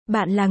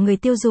Bạn là người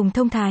tiêu dùng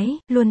thông thái,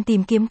 luôn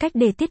tìm kiếm cách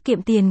để tiết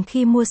kiệm tiền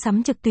khi mua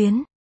sắm trực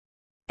tuyến.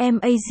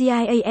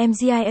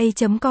 MAGIA.com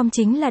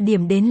chính là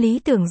điểm đến lý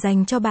tưởng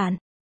dành cho bạn.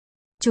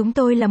 Chúng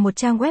tôi là một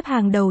trang web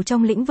hàng đầu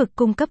trong lĩnh vực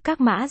cung cấp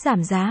các mã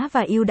giảm giá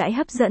và ưu đãi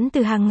hấp dẫn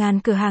từ hàng ngàn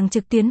cửa hàng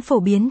trực tuyến phổ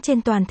biến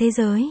trên toàn thế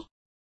giới.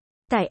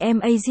 Tại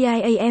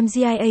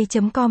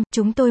MAGIA.com,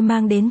 chúng tôi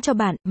mang đến cho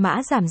bạn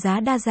mã giảm giá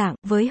đa dạng,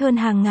 với hơn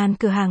hàng ngàn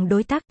cửa hàng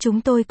đối tác,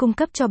 chúng tôi cung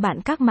cấp cho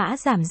bạn các mã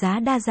giảm giá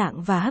đa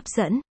dạng và hấp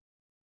dẫn.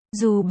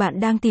 Dù bạn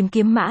đang tìm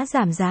kiếm mã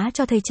giảm giá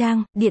cho thời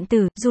trang, điện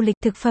tử, du lịch,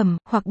 thực phẩm,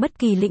 hoặc bất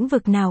kỳ lĩnh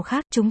vực nào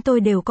khác, chúng tôi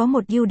đều có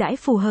một ưu đãi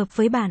phù hợp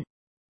với bạn.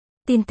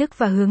 Tin tức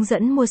và hướng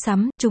dẫn mua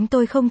sắm, chúng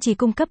tôi không chỉ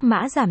cung cấp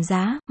mã giảm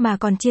giá, mà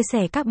còn chia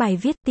sẻ các bài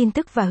viết, tin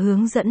tức và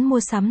hướng dẫn mua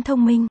sắm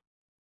thông minh.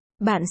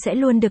 Bạn sẽ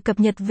luôn được cập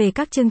nhật về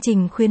các chương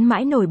trình khuyến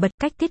mãi nổi bật,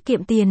 cách tiết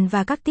kiệm tiền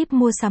và các tip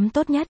mua sắm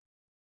tốt nhất.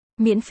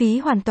 Miễn phí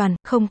hoàn toàn,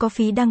 không có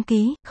phí đăng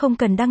ký, không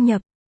cần đăng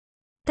nhập.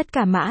 Tất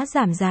cả mã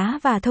giảm giá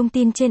và thông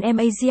tin trên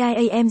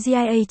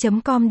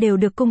MAGIA.com đều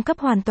được cung cấp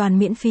hoàn toàn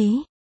miễn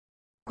phí.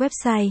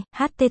 Website: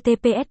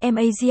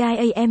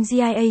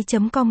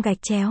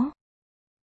 https://magia.com/.